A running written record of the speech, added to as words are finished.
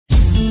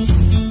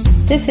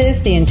This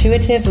is the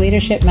Intuitive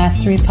Leadership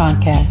Mastery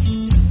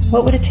Podcast.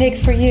 What would it take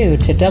for you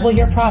to double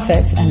your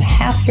profits and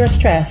half your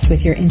stress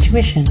with your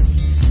intuition?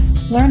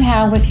 Learn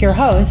how with your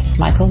host,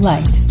 Michael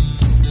Light.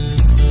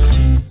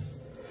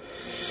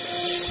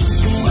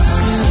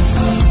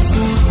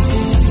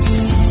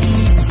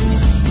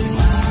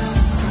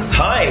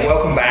 Hi,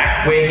 welcome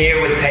back. We're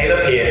here with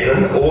Taylor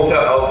Pearson, author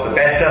of the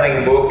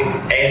best-selling book,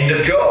 End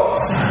of Jobs.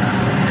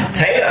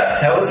 Taylor,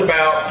 tell us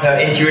about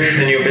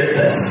intuition in your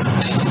business.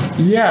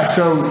 Yeah,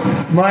 so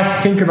when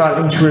I think about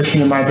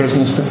intuition in my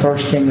business, the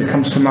first thing that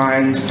comes to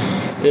mind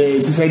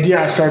is this idea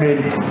I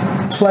started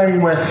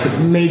playing with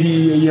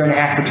maybe a year and a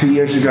half or 2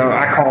 years ago.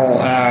 I call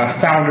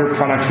founder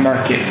product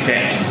market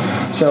fit.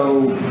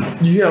 So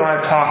you hear a lot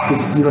of talk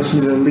if you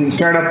listen to the lean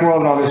startup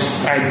world and all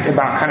this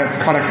about kind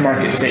of product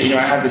market fit. You know,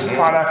 I have this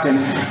product and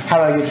how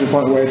do I get to the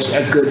point where it's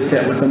a good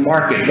fit with the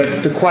market?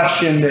 But the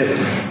question that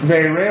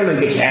very rarely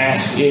gets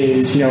asked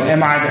is, you know,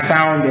 am I the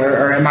founder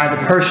or am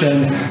I the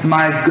person? Am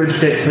I a good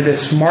fit for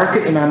this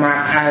market? And am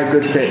I a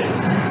good fit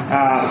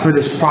for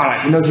this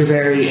product? And those are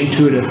very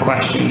intuitive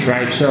questions,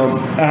 right? So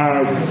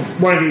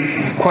one of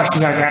the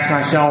questions I've asked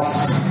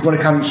myself when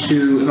it comes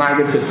to am I a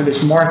good fit for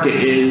this market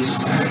is,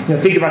 you know,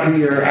 think about who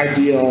your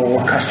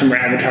ideal customer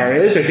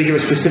avatar is, or think of a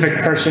specific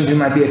person who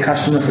might be a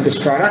customer for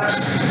this product,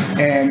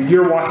 and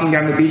you're walking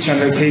down the beach on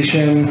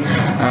vacation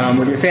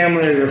with your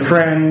family or your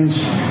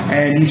friends,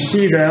 and you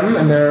see them,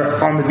 and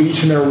they're on the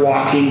beach and they're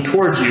walking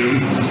towards you.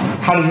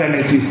 How does that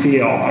make you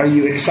feel? Are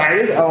you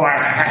excited? Oh,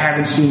 I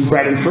haven't seen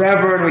Brett in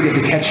forever, and we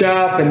get to catch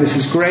up, and this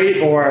is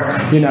great. Or,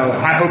 you know,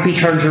 I hope he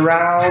turns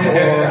around,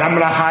 or I'm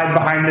going to hide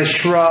behind this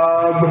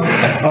shrub,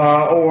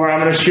 or I'm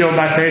going to shield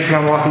my face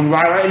when I'm walking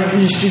by. Right?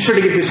 You sort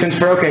of get this sense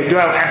for, okay, do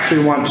I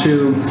actually want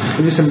to,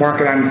 is this a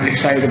market I'm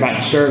excited about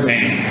serving?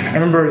 I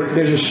remember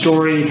there's a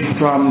story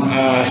from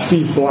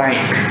Steve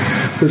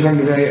Blank, who's one of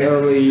the very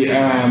early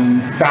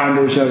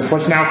founders of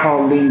what's now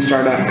called Lean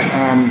Startup.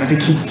 I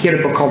think he had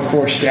a book called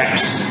 4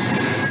 Steps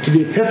to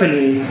the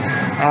Epiphany.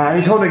 And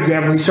he told an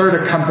example. He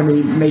started a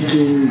company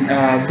making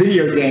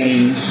video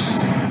games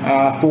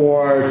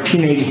for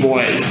teenage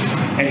boys.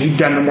 And he'd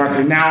done the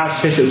market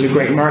analysis. It was a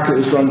great market. It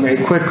was growing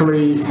very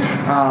quickly.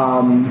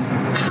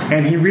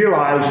 And he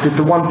realized that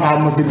the one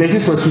problem with the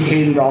business was he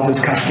hated all his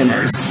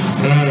customers.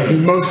 He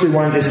mostly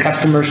wanted his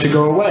customers to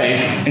go away.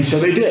 And so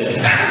they did.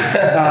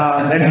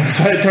 And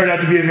so it turned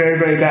out to be a very,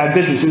 very bad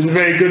business. It was a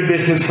very good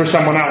business for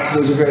someone else, but it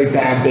was a very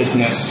bad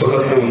business.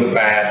 Because there was a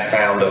bad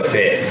founder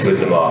fit with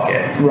the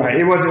market. Right.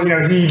 It wasn't, you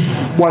know, he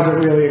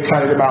wasn't really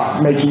excited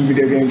about making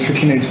video games for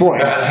teenage boys.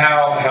 So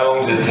how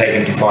long did it take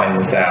him to find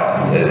this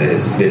out, that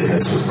his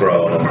business was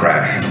growing and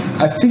crashed?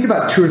 I think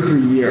about 2 or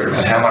 3 years.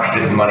 And how much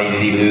money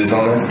did he lose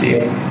on this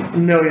deal?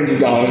 Millions of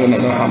dollars. I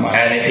don't know how much.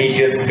 And if he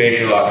just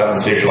done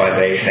this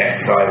visualization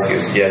exercise you're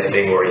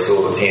suggesting, where he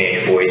saw the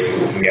teenage boys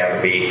walking down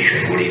the beach,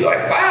 and would he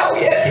like, wow,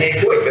 yeah,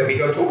 teenage boys, let me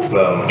go talk to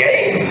them,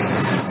 games?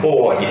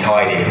 Or he's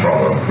hiding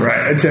from them?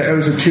 Right. It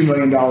was a $2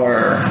 million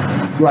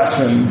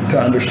lesson to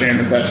understand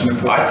that that's an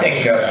important. I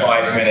think a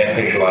 5-minute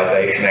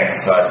visualization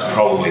exercise is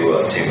probably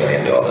worth $2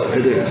 million.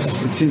 It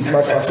is. It seems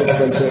much less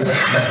expensive.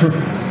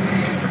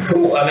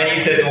 Cool. And then you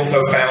said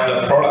also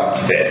found a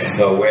product fit.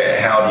 So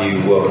how do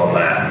you work on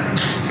that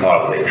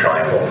part of the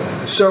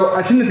triangle? So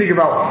I tend to think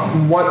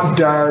about what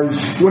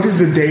does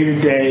the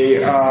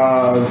day-to-day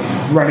of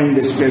running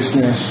this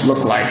business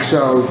look like?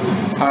 So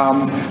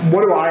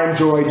what do I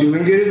enjoy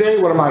doing day-to-day?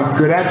 What am I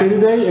good at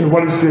day-to-day? And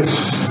what does this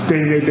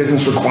day-to-day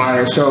business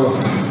require? So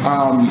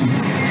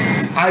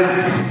I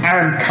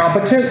am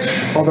competent,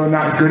 although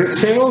not good at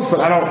sales, but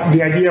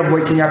the idea of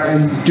waking up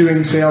and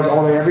doing sales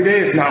all day every day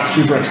is not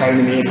super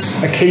exciting to me.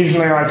 It's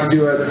occasionally I like to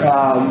do it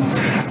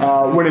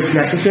when it's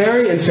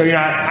necessary. And so, you know,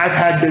 I've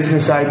had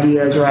business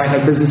ideas or I've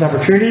had business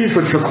opportunities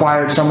which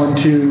required someone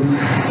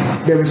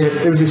it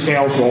was a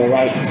sales role,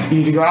 right? You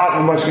need to go out,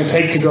 and what's going to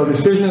take to grow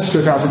this business to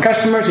 1,000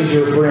 customers is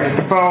we're going to hit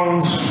the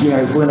phones, you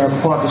know, we're going to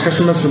pull out this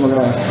customer list, and we're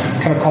going to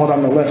kind of call it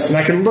on the list. And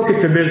I can look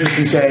at the business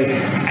and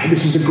say,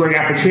 this is a great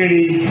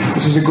opportunity,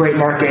 this is a great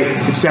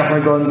market, it's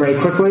definitely growing very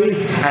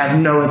quickly. I have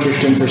no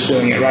interest in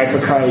pursuing it, right?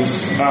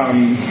 Because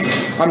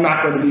I'm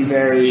not going to be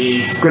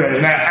very good at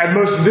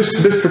it.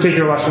 This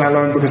particular lesson I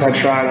learned because I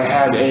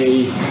had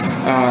a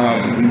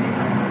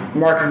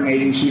marketing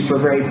agency for a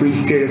very brief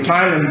period of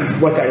time, and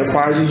what that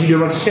requires is you do a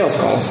bunch of sales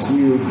calls.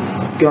 You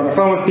get on the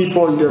phone with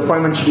people, you do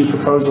appointments, you do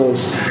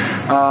proposals.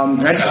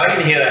 I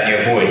can hear that in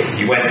your voice.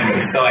 You went from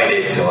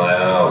excited to like,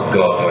 oh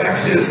God, do I have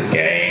to do this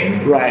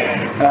again? Right.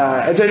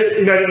 And so I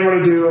didn't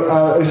want to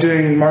I was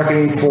doing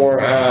marketing for...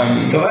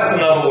 So that's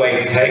another way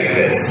to take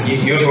this.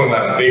 You're talking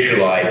about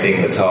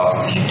visualizing the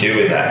tasks you do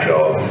in that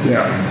job.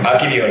 Yeah. I'll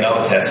give you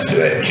another test to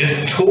do it.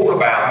 Just talk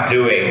about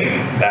doing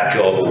that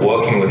job or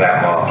working with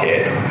that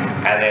market,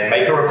 and then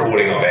make a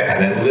recording of it,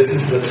 and then listen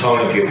to the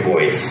tone of your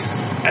voice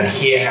and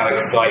hear how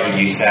excited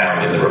you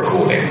sound in the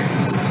recording.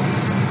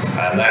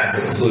 And that's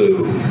a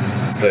clue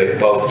for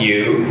both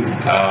you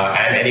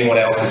and anyone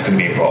else who's going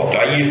to be involved.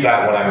 I use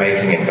that when I'm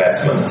making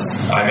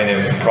investments. I'm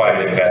a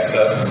private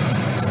investor,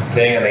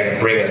 thing, and they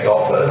bring us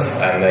offers,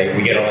 and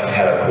we get on a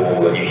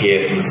telecall, and you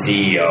hear from the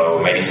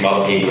CEO, maybe some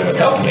other people in the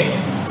company.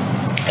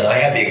 And I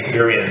had the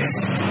experience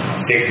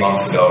 6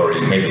 months ago, or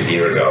maybe a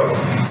year ago,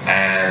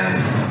 and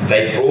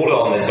they brought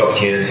on this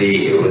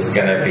opportunity. It was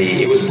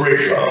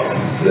bridge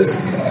loan for this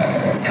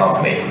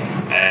company,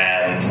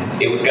 and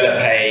it was going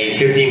to pay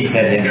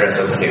 15% interest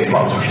over 6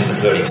 months, which is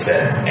a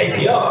 30%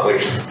 APR,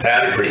 which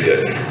sounded pretty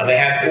good. And they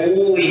had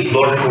all these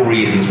logical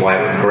reasons why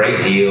it was a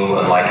great deal,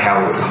 and like how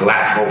it was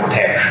collateral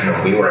protection,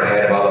 and we were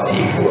ahead of other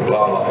people, and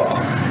blah, blah,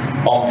 blah.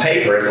 On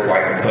paper, it looked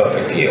like a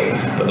perfect deal,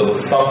 but there was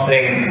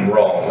something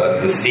wrong.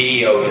 The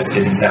CEO just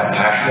didn't sound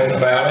passionate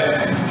about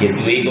it. His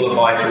legal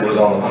advisor was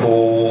on the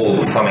call. It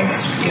was something,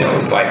 it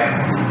was like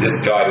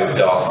this guy was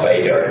Darth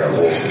Vader in a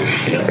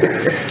lawsuit,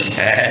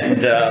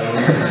 And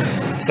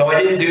so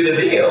I didn't do the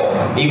deal,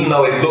 even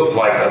though it looked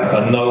like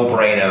a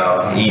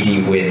no-brainer,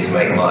 easy win to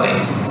make money.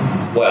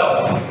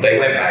 Well, they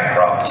went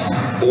bankrupt.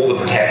 All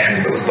the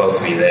protections that were supposed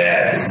to be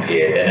there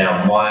disappeared. They're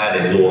now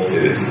mired in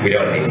lawsuits. We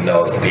don't even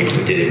know if the people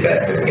who did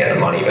invest in get the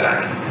money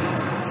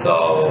back. So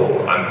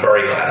I'm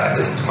very glad I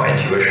listened to my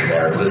intuition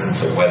there and listened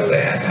to whether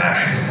they had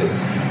passion. Because,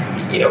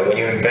 when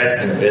you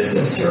invest in a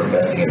business, you're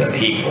investing in the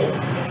people.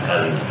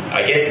 And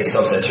I guess in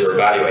some sense you're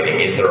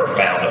evaluating, is there a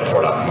founder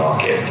product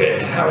market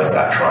fit? How is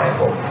that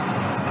triangle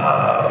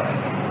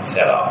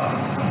set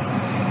up?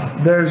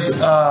 There's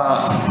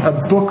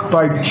a book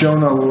by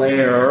Jonah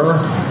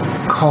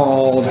Lehrer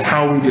called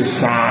How We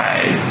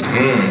Decide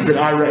that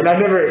I read.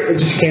 It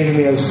just came to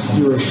me as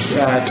you were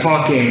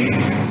talking.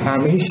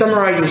 He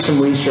summarizes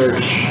some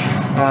research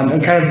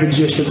and kind of the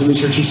gist of the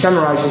research. He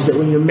summarizes that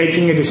when you're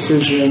making a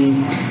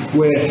decision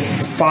with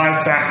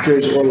 5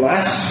 factors or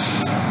less,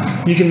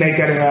 you can make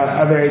that in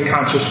a very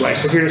conscious way.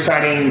 So if you're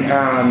deciding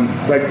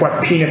like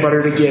what peanut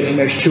butter to get, and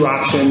there's 2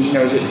 options,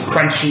 is it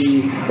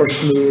crunchy or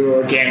smooth or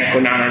organic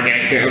or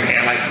non-organic? Okay,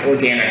 I like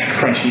organic,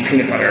 crunchy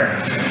peanut butter.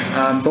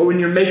 But when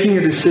you're making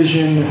a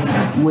decision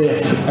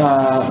with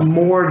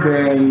more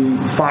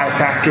than 5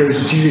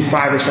 factors, it's usually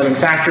 5 or 7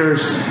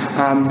 factors,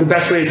 the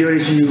best way to do it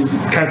is you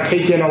kind of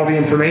take in all the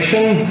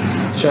information.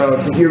 So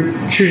if you're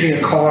choosing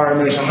a car and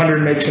there's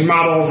 100 makes and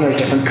models and there's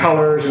different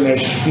colors and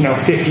there's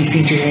 50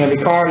 features in every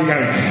car,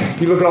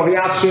 you look at all the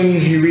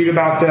options, you read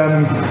about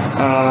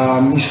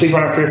them, you sleep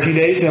on it for a few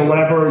days, and then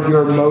whatever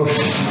you're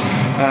most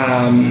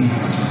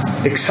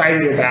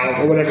excited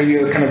about, or whatever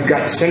your kind of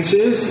gut sense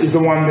is the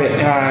one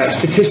that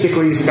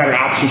statistically is the better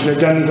option. So they've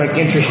done these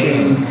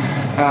interesting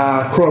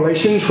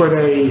correlations where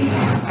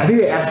I think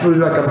they ask for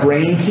like a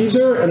brain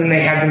teaser, and then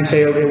they have them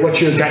say, okay, what's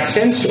your gut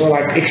sense? Or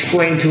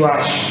explain to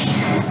us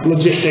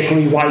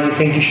logistically why you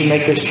think you should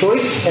make this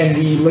choice. And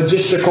the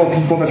logistical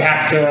people that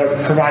have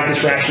to provide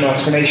this rational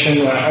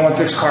explanation, I want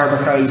this car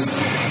because,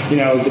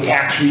 the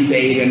tax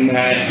rebate and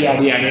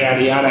yada, yada,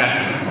 yada, yada,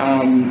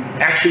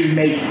 actually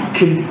make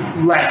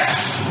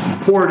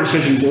less poor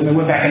decisions. And they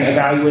went back and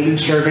evaluated and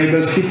surveyed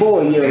those people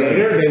a year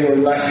later. They were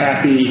less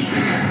happy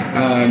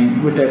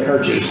with their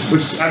purchase,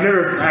 which I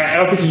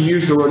don't think he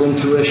used the word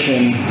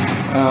intuition,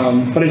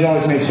 but it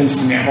always made sense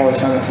to me. I've always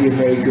found it to be a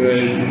very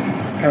good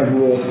kind of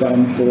rule of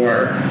thumb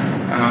for,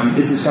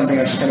 is this something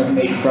I should kind of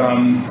make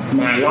from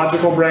my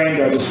logical brain?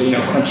 Do I just say,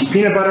 crunchy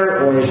peanut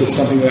butter? Or is it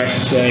something that I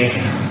should say,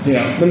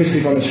 let me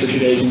sleep on this for 2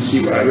 days and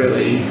see what I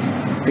really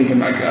think in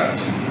my gut?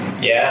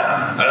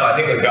 Yeah, I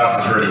think the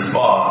gut is really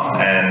smart,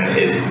 and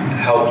it's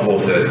helpful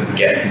to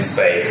get some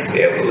space to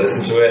be able to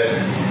listen to it.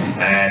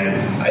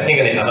 And I think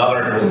another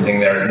important thing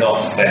there is not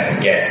to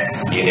second guess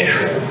the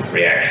initial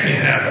reaction you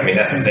have. I mean,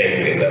 that's the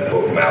thing in the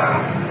book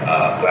Malcolm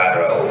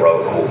Gladwell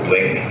wrote called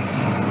Blink,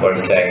 where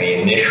he's saying the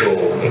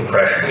initial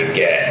impression you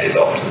get is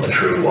often the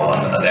true one,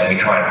 and then we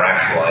try and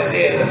rationalize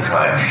it and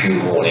try and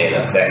shoehorn in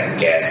a second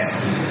guess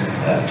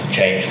to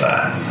change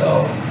that.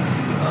 So,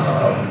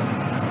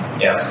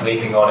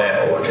 sleeping on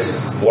it, or just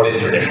what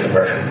is your initial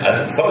impression?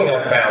 And something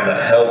I've found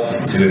that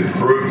helps to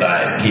improve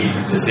that is keep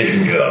a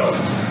decision journal.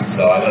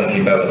 So I don't know if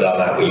you've ever done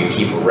that, where you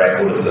keep a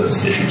record of the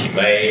decisions you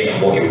made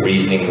and what your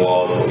reasoning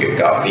was, what your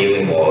gut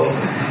feeling was.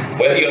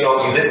 Whether or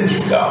not you listen to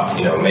your gut,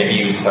 maybe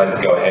you decided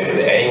to go ahead with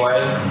it anyway,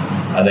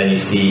 and then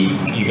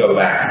you go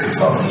back 6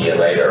 months, a year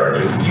later,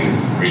 and you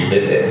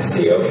revisit and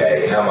see,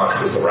 okay, how much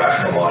was the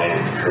rational mind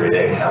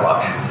contributing? How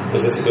much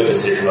was this a good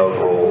decision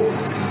overall?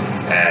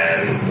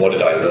 And what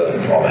did I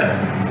learn from it?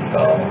 So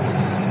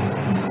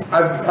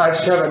I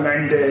just have a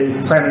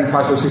 9-day planning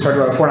process we talked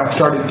about before, and I've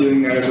started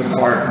doing that as a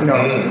part.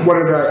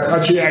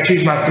 I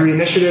choose my 3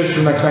 initiatives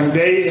for the next 90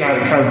 days, and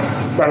I kind of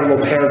write a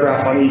little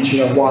paragraph on each.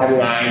 Why did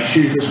I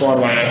choose this one?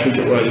 Why did I think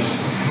it was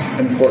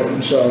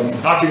important? So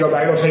I'll have to go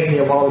back. It'll take me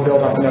a while to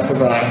build up enough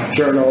of a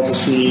journal to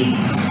see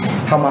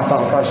how my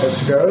thought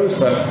process goes,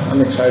 but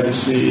I'm excited to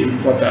see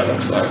what that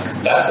looks like.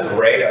 That's a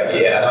great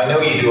idea. And I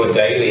know you do a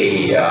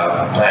daily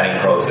planning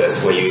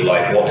process where you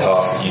what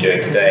tasks are you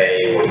doing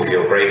today, what do you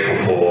feel grateful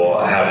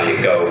for, how did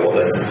it go, what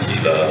lessons did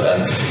you learn,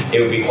 and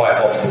it would be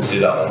quite possible to do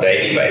that on a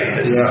daily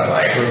basis.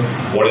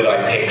 What did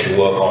I pick to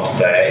work on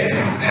today?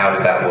 How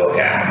did that work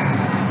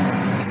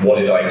out? What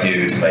did I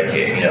do to make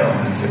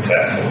it,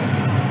 successful?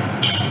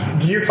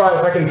 Do you find,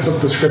 if I can flip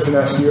the script and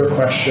ask you a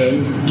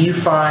question, do you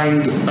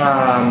find,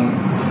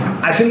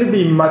 I tend to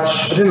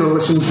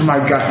listen to my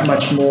gut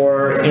much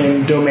more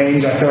in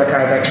domains I feel like I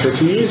have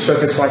expertise. So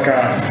if it's like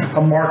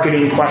a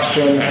marketing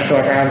question, I feel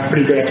like I have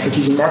pretty good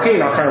expertise in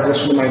marketing, I'll kind of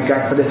listen to my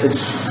gut. But if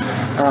it's,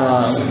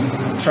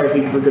 try to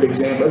think of a good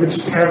example, if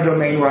it's kind of a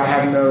domain where I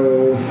have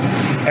no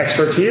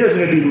expertise, I'm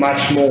going to be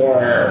much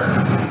more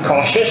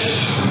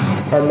cautious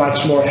or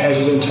much more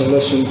hesitant to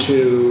listen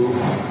to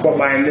what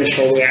my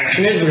initial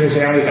reaction is, because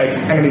I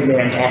don't even know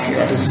what I'm talking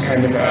about. This is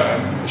kind of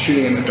a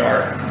shooting in the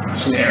dark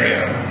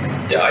scenario.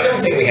 Yeah, I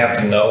don't think we have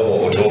to know what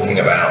we're talking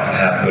about to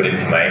have good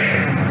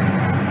information.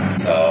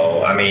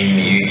 So, I mean,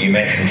 you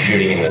mentioned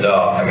shooting in the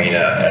dark. I mean,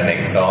 an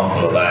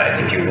example of that is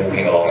if you're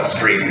walking along a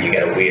street and you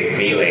get a weird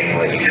feeling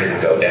that you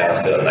shouldn't go down a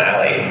certain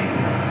alley.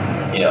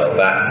 You know,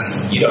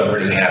 you don't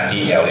really have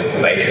detailed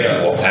information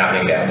of what's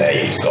happening down there.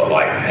 You just got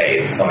like, hey,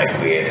 there's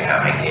something weird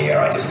happening here.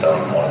 I just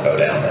don't want to go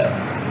down there.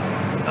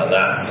 And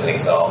that's an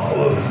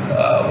example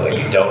of where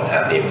you don't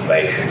have the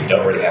information. You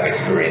don't really have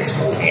experience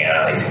walking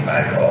alleys in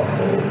Bangkok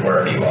or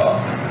wherever you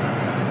are.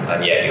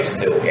 And yet you're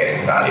still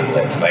getting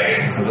valuable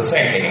information. So the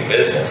same thing in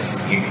business.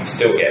 You can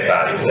still get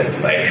valuable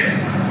information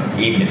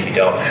even if you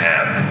don't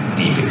have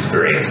deep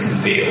experience in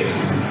the field.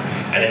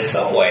 And in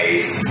some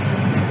ways,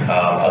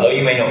 although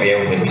you may not be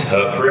able to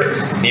interpret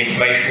the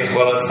information as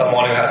well as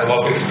someone who has a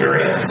lot of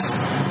experience,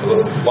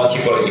 because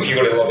if you've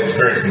got a lot of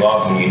experience in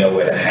marketing, you know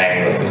where to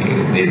hang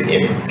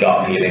the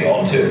gut feeling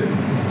onto.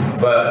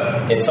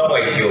 But in some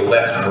ways, you're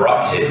less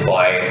corrupted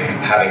by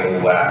having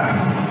all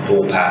that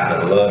thought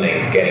pattern and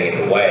learning getting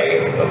in the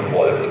way of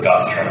what the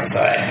gut's trying to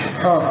say.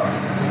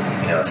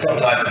 You know,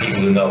 sometimes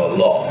people who know a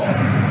lot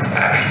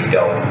actually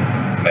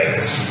don't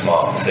make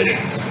smart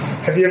decisions.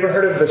 Have you ever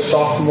heard of the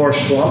sophomore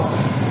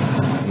slump?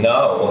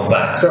 No, what's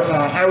that? So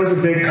I was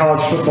a big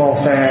college football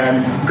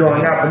fan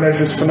growing up, and there's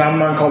this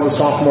phenomenon called the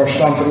sophomore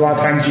slump. That a lot of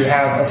times you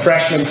have a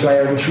freshman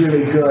player that's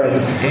really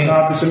good,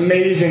 this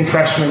amazing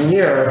freshman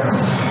year,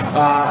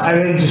 and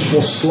then just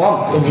will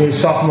slump in his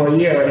sophomore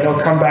year, and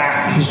he'll come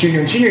back his junior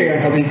and senior year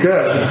and he'll be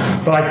good.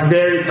 But like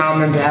very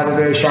common to have a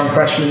very strong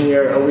freshman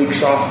year, a weak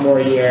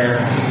sophomore year,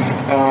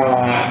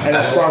 and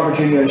a stronger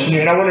junior and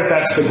senior. And I wonder if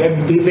that's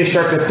they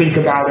start to think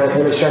about it,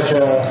 or they start to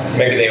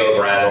maybe they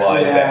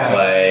overanalyze their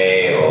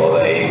play, or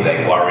they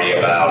worry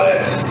about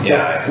it.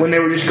 Yeah. When they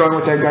were just going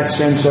with their gut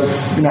sense of,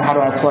 how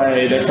do I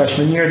play? Their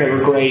freshman year, they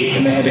were great,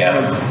 and they had to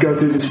kind of go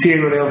through this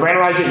period where they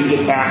overanalyze it and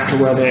get back to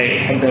where they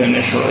had been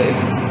initially.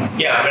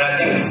 Yeah, I mean, I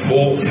think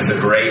sports is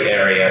a great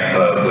area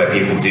for where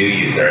people do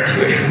use their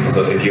intuition,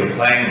 because if you're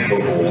playing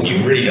football,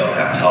 you really don't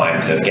have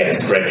time to get a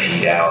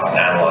spreadsheet out and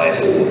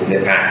analyze all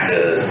the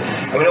factors.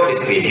 I mean,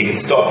 obviously, if you could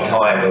stop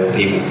time when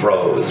people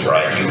froze,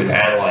 right, you could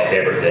analyze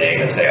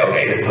everything and say,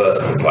 okay, this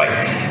person's like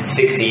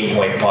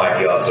 16.5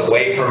 yards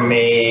away from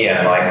me,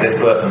 and like this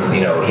person,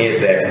 here's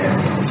their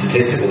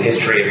statistical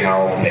history of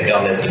how often they've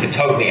done this. You could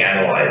totally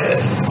analyze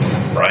it,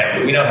 right?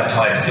 But we don't have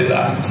time to do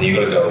that, so you've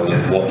got to go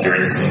with what's your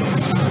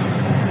instinct.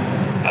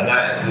 And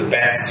the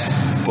best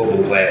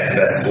football players, the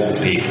best sports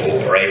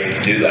people are able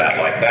to do that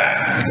like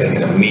that. They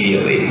can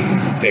immediately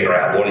figure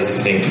out what is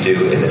the thing to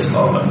do in this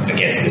moment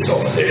against this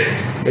opposition.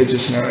 They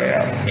just know,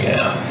 Yeah.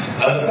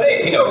 And the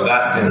same,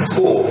 that's in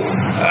sports.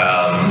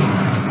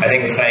 I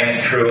think the same is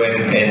true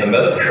in the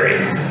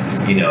military.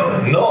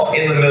 Not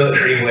in the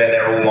military where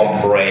they're all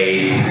on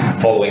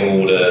parade,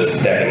 following orders,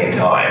 stepping in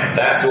time.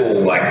 That's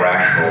all like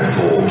rational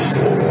thought,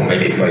 or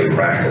maybe it's not even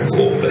rational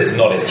thought, but it's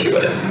not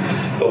intuitive.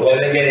 But when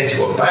they get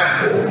into a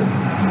battle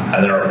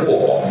and they're at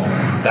war,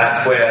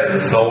 that's where the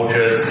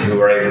soldiers who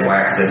are able to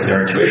access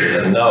their intuition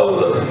and know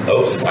that,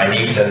 oops, I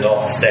need to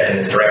not step in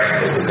this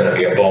direction because there's going to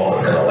be a bomb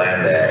that's going to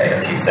land there in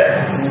a few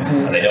seconds.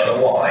 And they don't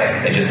know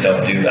why, they just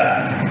don't do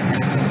that.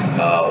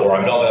 Or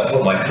I'm not going to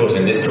put my foot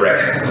in this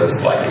direction because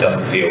it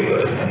doesn't feel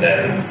good. And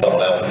then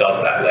someone else does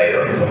that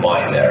later and there's a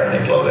mine there and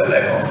they blow their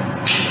leg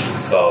off.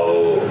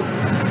 So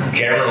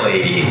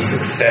generally,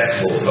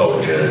 successful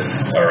soldiers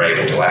are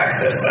able to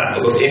access that.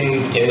 Because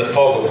in the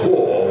fog of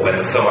war, when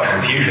there's so much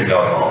confusion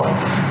going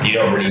on, you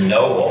don't really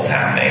know what's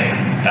happening.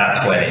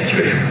 That's when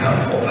intuition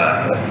becomes more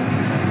powerful.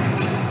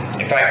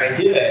 In fact,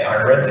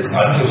 I read this,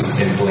 I don't know if it was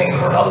in Blink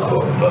or another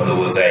book, but there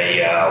was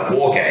a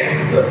war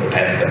game that the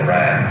Pentagon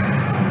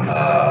ran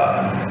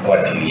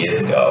quite a few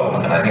years ago,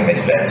 and I think they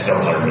spent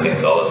several $100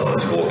 million on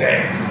this war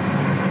game.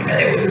 And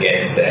it was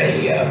against a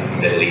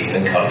Middle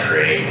Eastern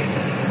country.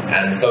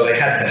 And so they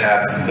had to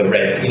have the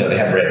red, they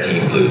had red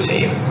team, blue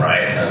team,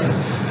 right? And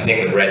I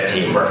think the red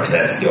team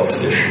represents the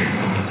opposition.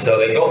 So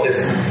they got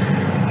this,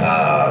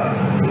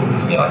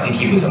 I think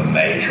he was a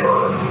major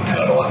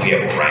colonel, I forget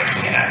what rank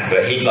he had,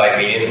 but he'd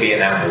been in the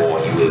Vietnam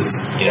War, he was,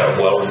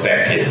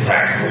 well-respected,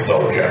 practical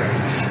soldier.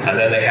 And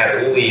then they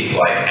had all these,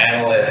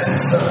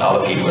 analysts and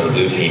other people in the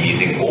blue team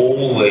using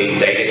all the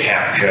data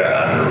capture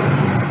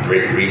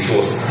and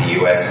resources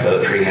the US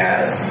military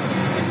has.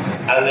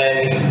 And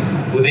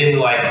then within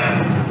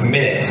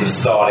minutes of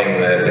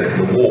starting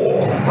the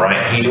war,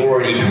 right, he'd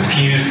already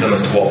confused them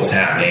as to what was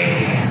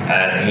happening,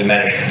 and he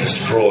managed to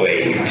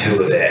destroy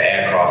 2 of their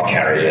aircraft aircraft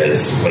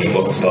carriers when he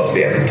wasn't supposed to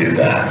be able to do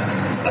that.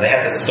 And they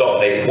had to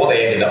stop. What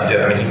they ended up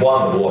doing, I mean, he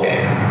won the war game,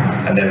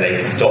 and then they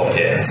stopped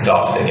it and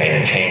started again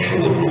and changed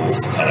all the rules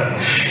to kind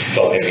of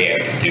stop him being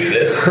able to do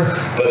this.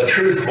 But the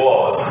truth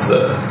was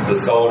that the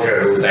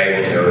soldier who was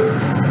able to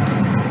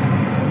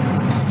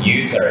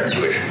use their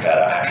intuition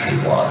better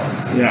actually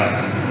won.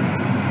 Yeah.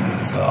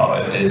 So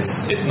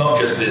it's not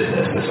just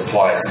business. This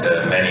applies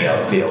to many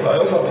other fields. It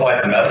also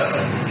applies to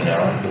medicine.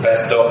 The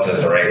best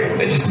doctors are able.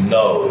 They just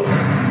know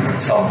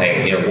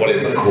something. What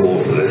is the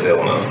cause of this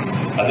illness,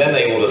 and then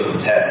they order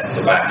some tests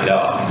to back it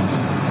up,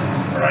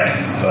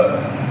 right?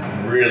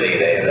 But really,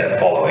 they're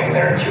following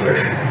their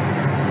intuition.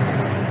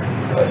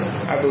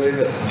 I believe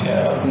it.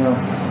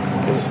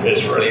 Yeah.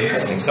 It's really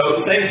interesting. So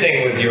the same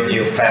thing with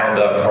your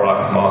founder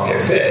product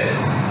market fit.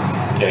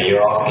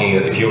 You're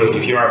asking, if you're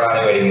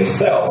evaluating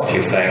yourself,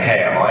 you're saying, hey,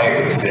 am I a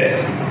good fit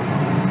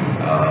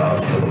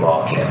for the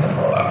market and the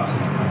product?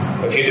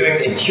 But if you're doing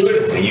it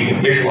intuitively, you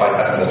can visualize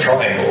that as a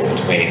triangle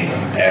between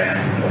F,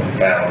 the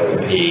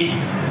founder, the P,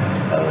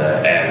 and the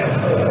M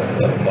for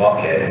the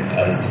market,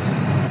 and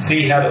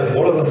see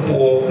what are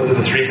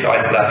the three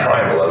sides of that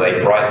triangle? Are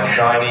they bright and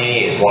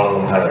shiny? Is one of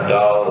them kind of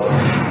dull?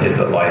 Is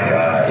the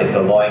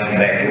line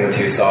connecting the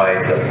two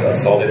sides a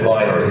solid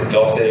line, or is it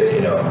dotted?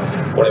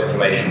 What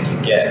information you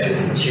can get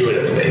just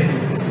intuitively,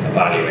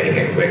 evaluating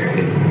it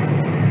quickly.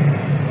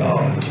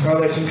 Oh,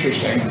 that's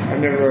interesting.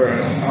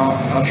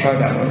 I'll try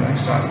that one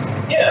next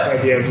time. Yeah. The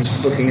idea of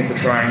just looking at the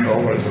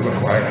triangle, what does it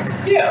look like?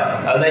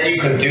 Yeah, and then you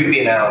can do the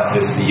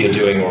analysis that you're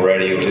doing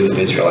already, or do the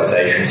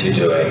visualizations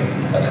you're doing,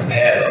 and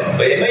compare them.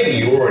 But maybe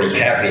you already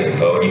have the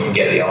info, and you can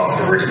get the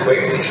answer really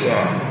quickly.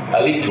 Yeah.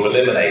 At least to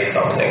eliminate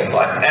something. It's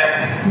like,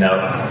 no,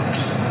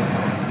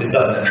 this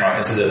doesn't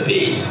attract, this is a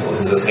V, or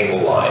this is a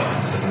single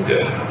line, this isn't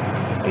good.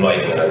 I'm not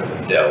even going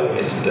to delve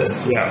into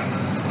this.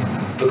 Yeah.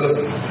 Because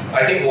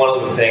I think one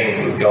of the things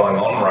that's going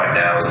on right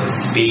now is the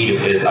speed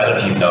of it. I don't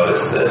know if you've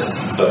noticed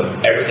this,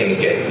 but everything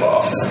is getting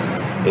faster.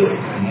 There's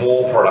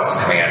more products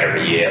coming out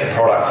every year. The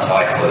product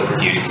cycle is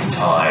reduced in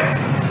time,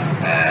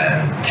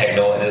 and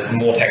there's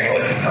more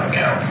technology coming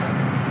out.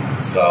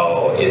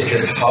 So it's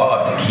just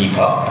hard to keep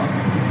up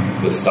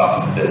with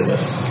stuff in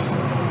business.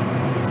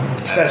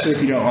 Especially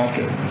if you don't like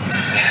it.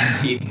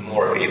 Even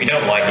more, if you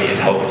don't like it,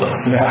 it's hopeless.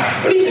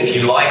 Yeah. But even if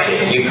you like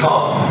it, you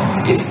can't.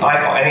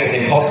 I think it's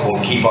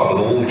impossible to keep up with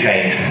all the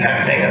change that's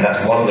happening, and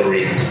that's one of the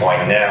reasons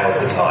why now is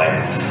the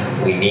time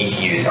we need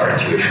to use our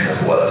intuition as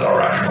well as our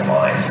rational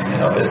minds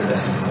in our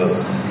business. Because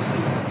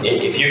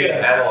if you're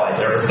going to analyze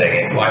everything,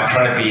 it's like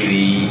trying to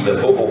be the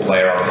football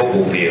player on a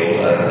football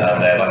field,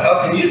 and they're like,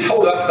 oh, can you just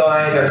hold up,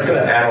 guys? I'm just going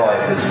to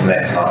analyze this for the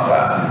next half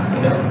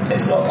hour.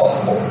 It's not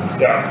possible.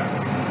 Yeah.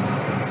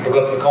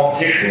 Because the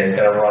competition is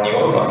going to run you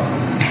over.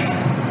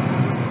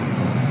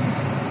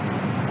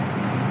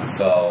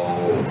 So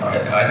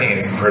I think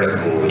it's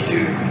critical we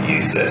do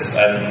use this.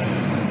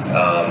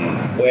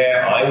 And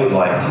where I would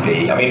like to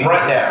be, I mean,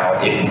 right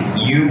now, if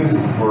you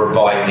were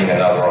advising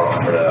another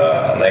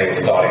entrepreneur and they were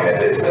starting their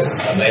business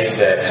and they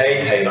said, hey,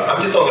 Taylor,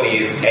 I'm just not going to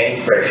use any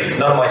spreadsheets.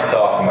 None of my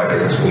staff in my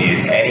business will use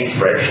any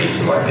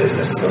spreadsheets in my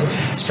business because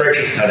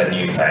spreadsheets kind of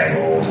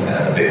newfangled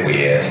and a bit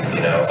weird,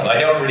 and I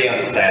don't really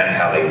understand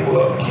how they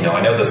work.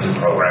 I know there's some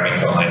programming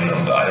behind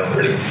them, but I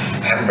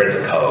haven't read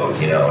the code,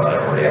 and I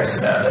don't really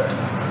understand it.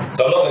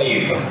 So I'm not going to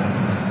use them.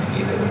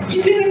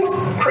 You're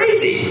doing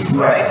crazy,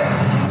 right?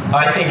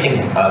 I think in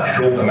a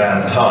short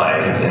amount of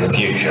time in the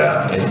future,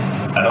 if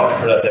an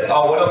entrepreneur said,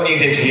 oh, we're not going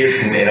to use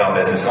intuition in our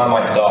business, none of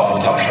my staff will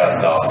touch that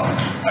stuff,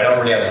 I don't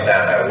really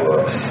understand how it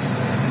works,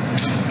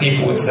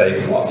 people would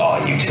say, what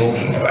are you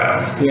talking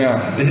about?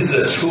 Yeah. This is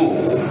a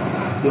tool,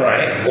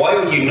 right? Why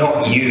would you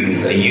not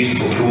use a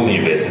useful tool in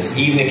your business,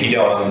 even if you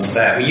don't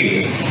understand? We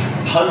use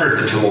hundreds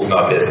of tools in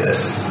our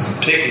business,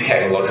 particularly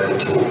technological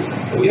tools,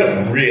 that we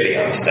don't really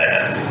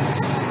understand,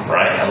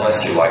 right?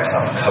 Unless you're like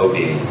some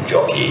coding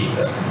jockey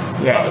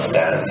that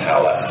understands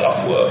how that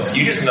stuff works.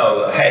 You just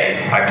know that,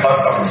 hey, I plug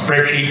stuff in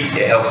spreadsheets,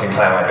 it helps me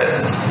plan my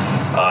business.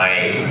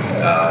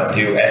 I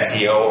do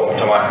SEO,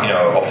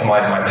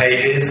 optimize my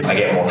pages, I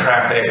get more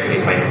traffic,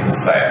 it makes more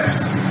sales.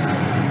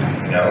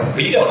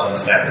 But you don't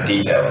understand the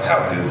details of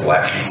how Google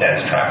actually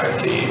sends traffic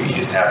to you. You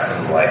just have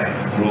some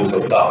rules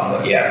of thumb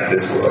that, yeah,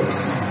 this works.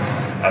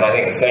 And I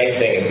think the same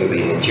thing is with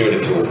these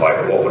intuitive tools,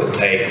 like what would it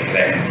take to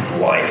connect to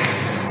light,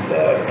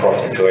 the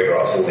profit and joy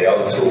graphs, all the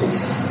other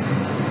tools.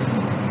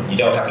 You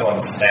don't have to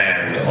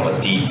understand on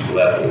a deep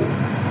level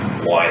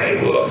why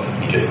they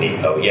work. You just need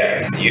to know, yeah,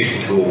 it's a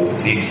useful tool,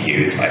 it's easy to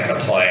use, I can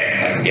apply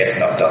it, I can get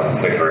stuff done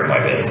quicker in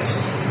my business.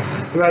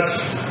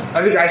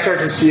 I think I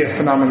started to see a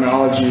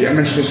phenomenology. I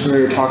mentioned this when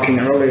we were talking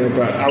earlier,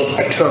 but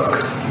I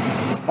took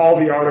all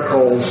the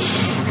articles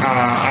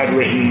I'd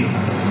written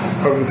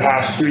over the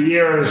past 3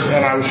 years,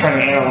 and I was trying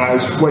to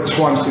analyze which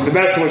ones did the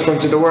best and which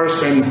ones did the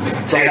worst. And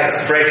so you have a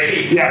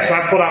spreadsheet? Yeah, so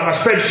I pulled out my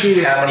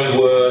spreadsheet. How many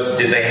words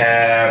did they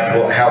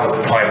have? How was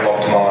the title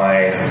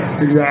optimized?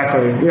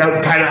 Exactly. How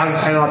was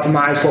the title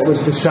optimized? What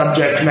was the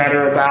subject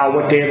matter about?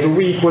 What day of the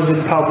week was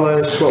it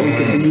published? What week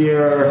of the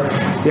year?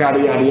 Yada,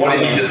 yada, yada. What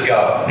did you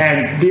discover?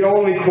 And the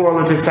only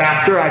correlative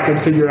factor I could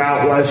figure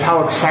out was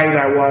how excited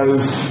I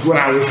was when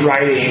I was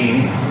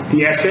writing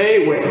the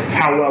essay with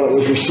how well it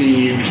was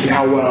received and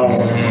how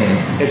well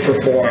it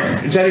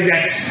performed. And so I think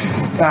that's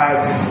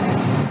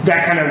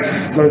that kind of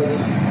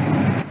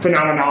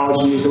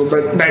phenomenology is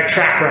that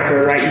track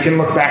record, right? You can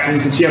look back and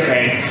you can see,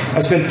 okay, I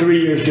spent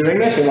 3 years doing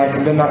this, and like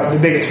the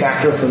biggest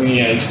factor for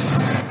me is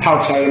how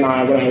excited am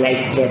I when I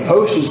write the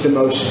post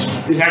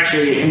is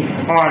actually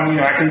on,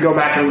 I can go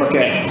back and look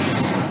at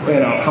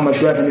how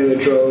much revenue it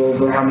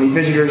drove or how many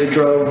visitors it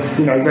drove,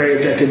 very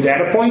objective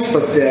data points,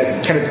 but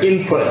the kind of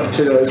input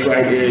to those,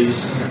 right,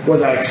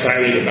 was I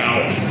excited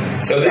about?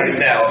 So this is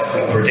now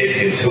a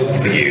predictive tool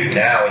for you.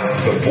 Now,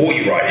 before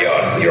you write the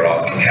article, you're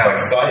asking how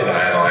excited am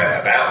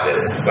I about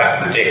this, because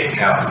that predicts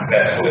how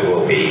successful it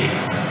will be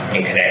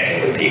in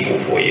connecting with people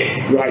for you.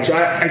 Right, so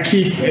I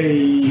keep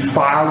a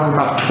file of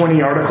about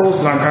 20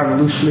 articles that I'm kind of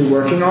loosely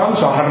working on.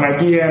 So I'll have an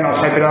idea and I'll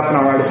type it up and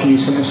I'll write a few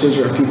sentences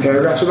or a few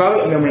paragraphs about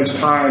it. And then when it's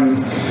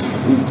time,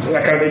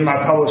 kind of in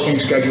my publishing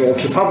schedule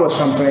to publish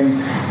something,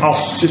 I'll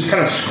just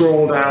kind of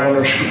scroll down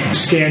or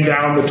scan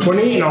down the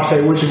 20 and I'll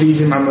say which of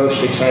these am I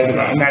most excited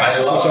about. And that's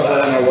whichever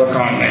one I work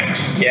on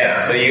next. Yeah,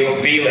 so you're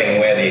feeling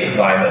where the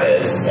excitement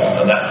is,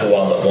 and that's the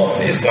one that wants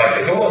to.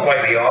 It's almost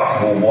like the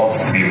article wants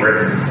to be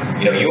written.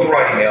 You're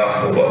writing the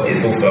article, but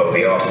it's also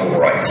the article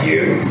writes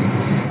you.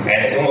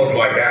 And it's almost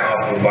like that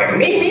article's like,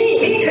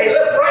 me,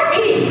 Taylor, write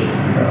me.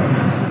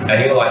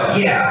 And you're like,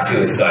 yeah, I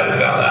feel excited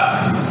about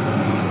that.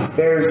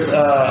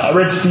 I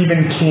read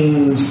Stephen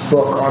King's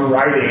book on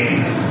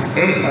writing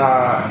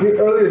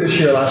earlier this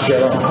year, last year, I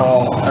don't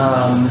recall.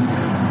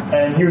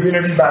 And he was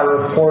interviewed by a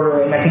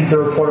reporter, and I think the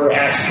reporter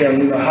asked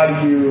him, how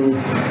do you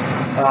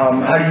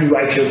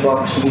write your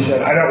books? And he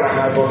said, I don't write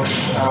my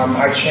books.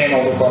 I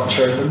channel the books,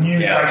 or the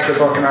muse writes the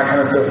book, and I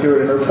kind of go through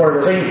it. And the reporter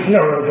was like, you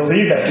don't really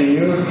believe that, do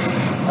you?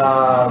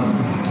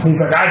 He's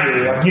like, I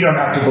do. Like, you don't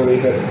have to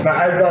believe it. And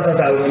I thought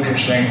that was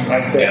interesting.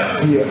 Like,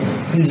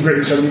 he's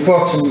written so many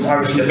books, and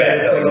obviously he's the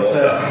best-selling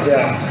author.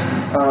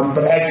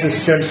 But has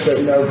this sense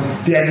that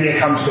the idea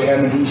comes to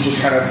him, and he's just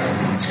kind of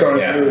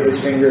going through with his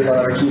fingers on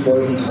a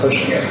keyboard, and he's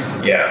pushing it.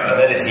 Yeah, and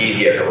then it's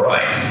easier to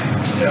write,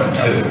 too.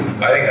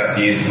 I think that's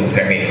a useful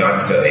technique, and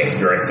I've certainly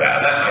experienced that.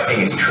 And that, I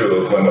think, is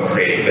true of when we're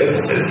creating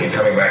businesses. You're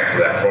coming back to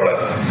that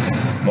product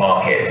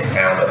market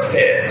founder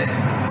fit.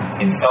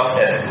 In some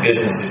sense, the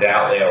business is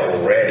out there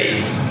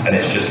already, and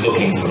it's just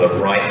looking for the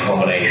right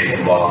combination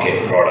of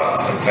market,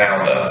 product, and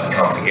founder to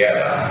come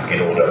together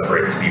in order for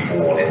it to be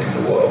born into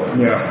the world.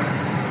 Yeah.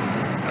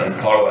 And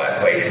part of that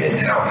equation is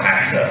how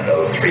passionate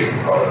those three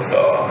components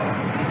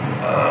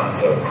are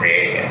for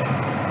creating it.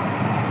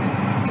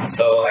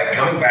 So,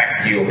 coming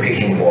back to your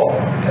picking what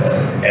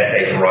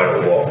essay to write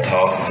or what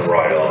task to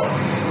write on,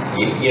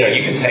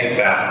 you can take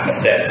that a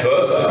step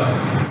further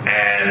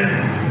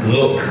and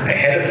look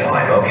ahead of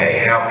time.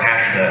 Okay, how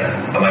passionate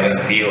am I going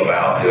to feel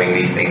about doing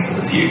these things in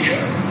the future?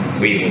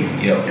 To even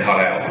cut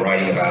out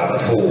writing about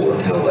it at all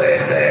until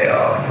they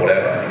are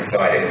whatever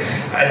excited.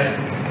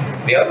 And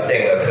the other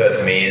thing that occurred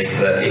to me is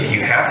that if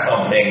you have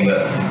something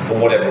that, for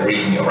whatever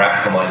reason, your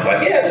rational mind's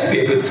like, yeah, this would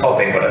be a good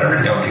topic, but I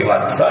really don't feel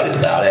that excited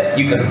about it,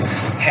 you can,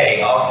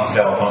 ask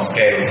yourself on a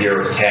scale of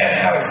 0 to 10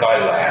 how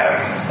excited I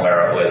am,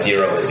 where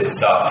 0 is it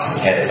sucks, and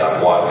 10 is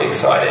I'm wildly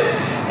excited.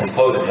 And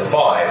suppose it's a 5,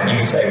 and you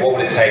can say, what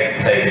would it take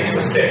to take it to a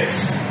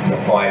 6? From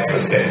a 5 to a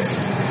 6.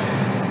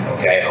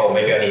 Okay,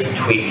 maybe I need to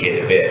tweak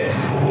it a bit,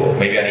 or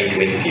maybe I need to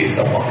interview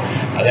someone.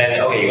 And then,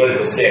 you go to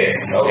a 6.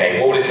 Okay,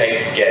 what would it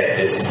take to get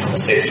this from a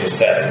 6 to a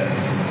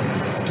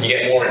 7? You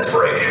get more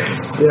inspirations.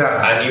 Yeah.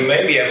 And you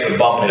may be able to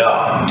bump it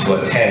up to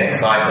a 10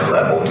 excitement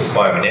level just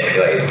by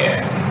manipulating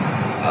it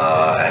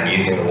and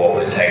using the what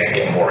would it take to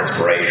get more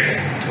inspiration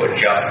to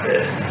adjust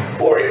it.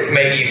 Or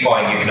maybe you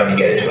find you can only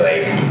get it to an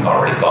 8 and you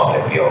can't really bump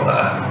it beyond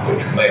that,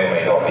 which may or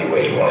may not be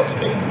where you want it to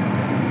be.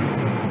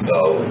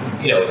 So,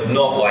 it's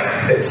not like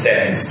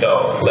set in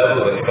stone. The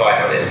level of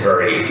excitement is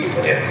very easy to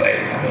manipulate.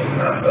 I mean,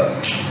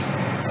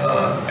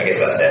 I guess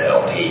that's an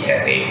NLP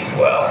technique as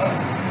well.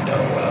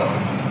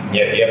 You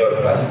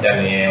ever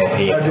done the NLP?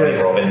 Tony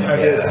Robbins? I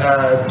did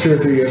 2 or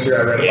 3 years ago.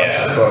 I read a bunch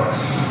of books.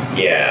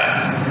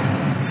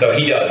 Yeah. So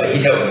he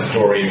tells a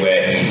story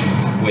where he's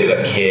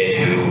with a kid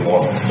who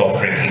wants to stop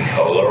drinking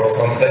cola or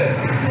something.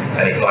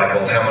 And he's like,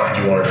 well, how much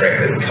do you want to drink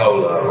this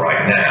cola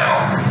right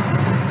now?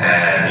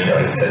 And,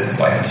 he says it's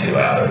like a 2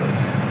 out of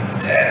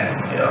 10,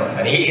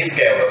 And his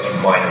scale goes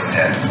from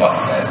 -10 to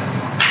 +10.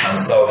 And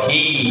so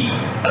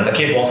and the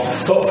kid wants to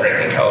stop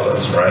drinking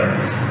colas,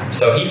 right?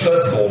 So he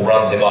first of all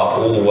runs him up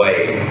all the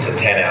way to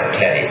 10 out of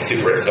 10. He's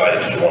super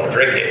excited to want to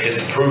drink it, just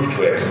to prove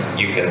to him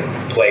you can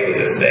play with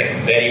this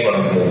thing. Then he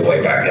runs him all the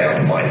way back down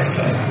to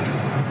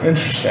 -10.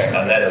 Interesting.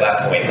 And then at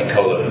that point, the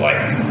cola's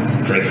like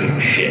drinking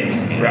shit.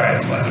 Right.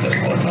 It's like he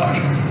doesn't want to touch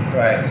it.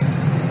 Right.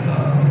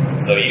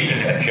 So you can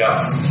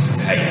adjust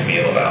how you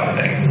feel about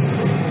things.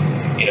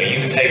 You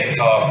can take a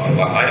task like,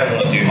 I don't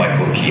want to do my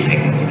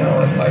bookkeeping,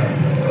 it's like,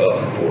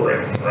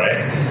 boring,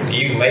 right?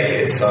 You can make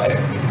it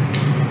exciting.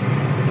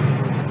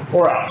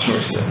 Or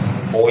outsource it.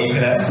 Or you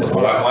can outsource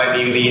it. That might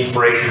be the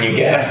inspiration you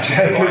get.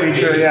 Pretty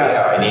sure,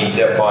 yeah. I need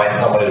to find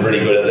someone who's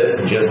really good at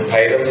this and just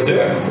pay them to do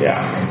it.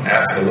 Yeah.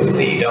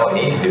 Absolutely. You don't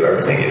need to do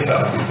everything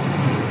yourself.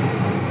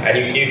 And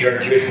you can use your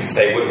intuition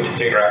to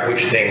figure out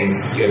which things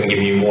are going to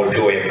give you more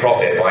joy and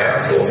profit by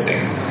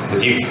outsourcing.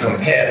 Because you can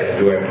compare the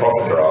joy and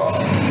profit graph.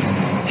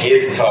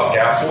 Here's the task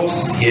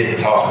outsourced. Here's the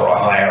task where I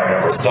hire a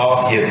member of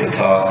staff. Here's the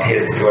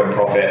joy and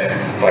profit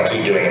if I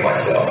keep doing it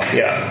myself.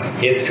 Yeah.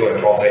 Here's the joy and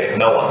profit if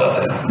no one does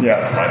it.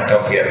 Yeah. Right?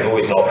 Don't forget, there's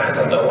always an option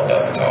that no one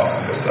does the task,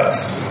 because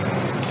that's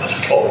a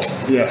fault.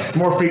 Yes.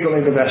 More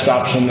frequently the best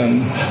option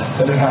than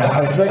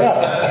it's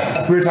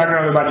like, we were talking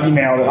earlier about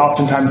email, that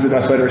oftentimes the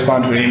best way to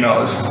respond to an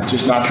email is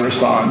just not to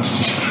respond.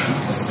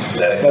 Just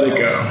let it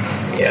go.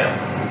 Yeah.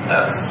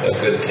 That's a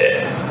good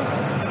tip.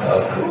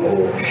 So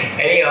cool.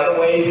 Any other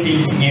ways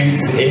you use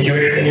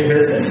intuition in your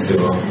business,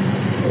 or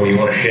you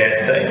want to share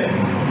today?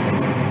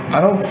 I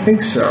don't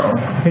think so.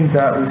 I think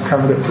that we've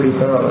covered it pretty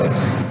thoroughly.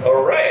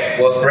 All right.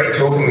 Well, it's great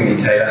talking with you,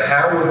 Taylor.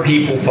 How would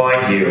people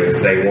find you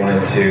if they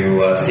wanted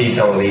to see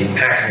some of these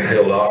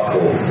passion-filled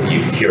articles that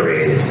you've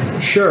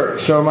curated? Sure.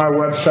 So my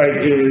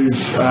website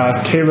is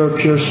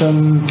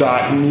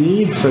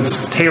taylorpearson.me. So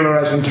it's Taylor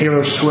as in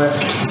Taylor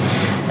Swift,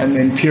 and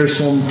then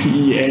Pearson,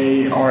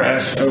 Pearson.me.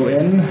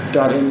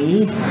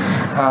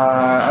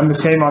 I'm the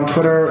same on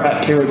Twitter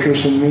at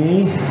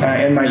TaylorPearsonMe,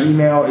 and my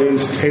email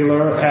is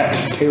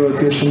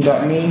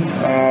taylor@taylorpearson.me.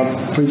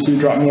 Please do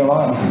drop me a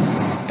line.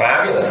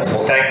 Fabulous.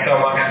 Well, thanks so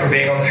much for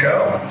being on the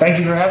show. Thank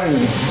you for having me.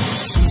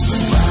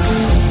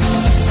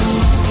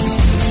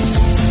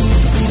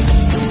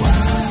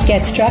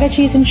 Get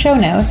strategies and show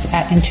notes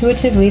at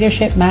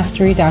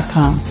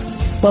intuitiveleadershipmastery.com.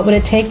 What would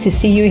it take to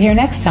see you here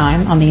next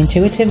time on the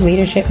Intuitive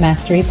Leadership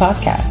Mastery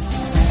Podcast?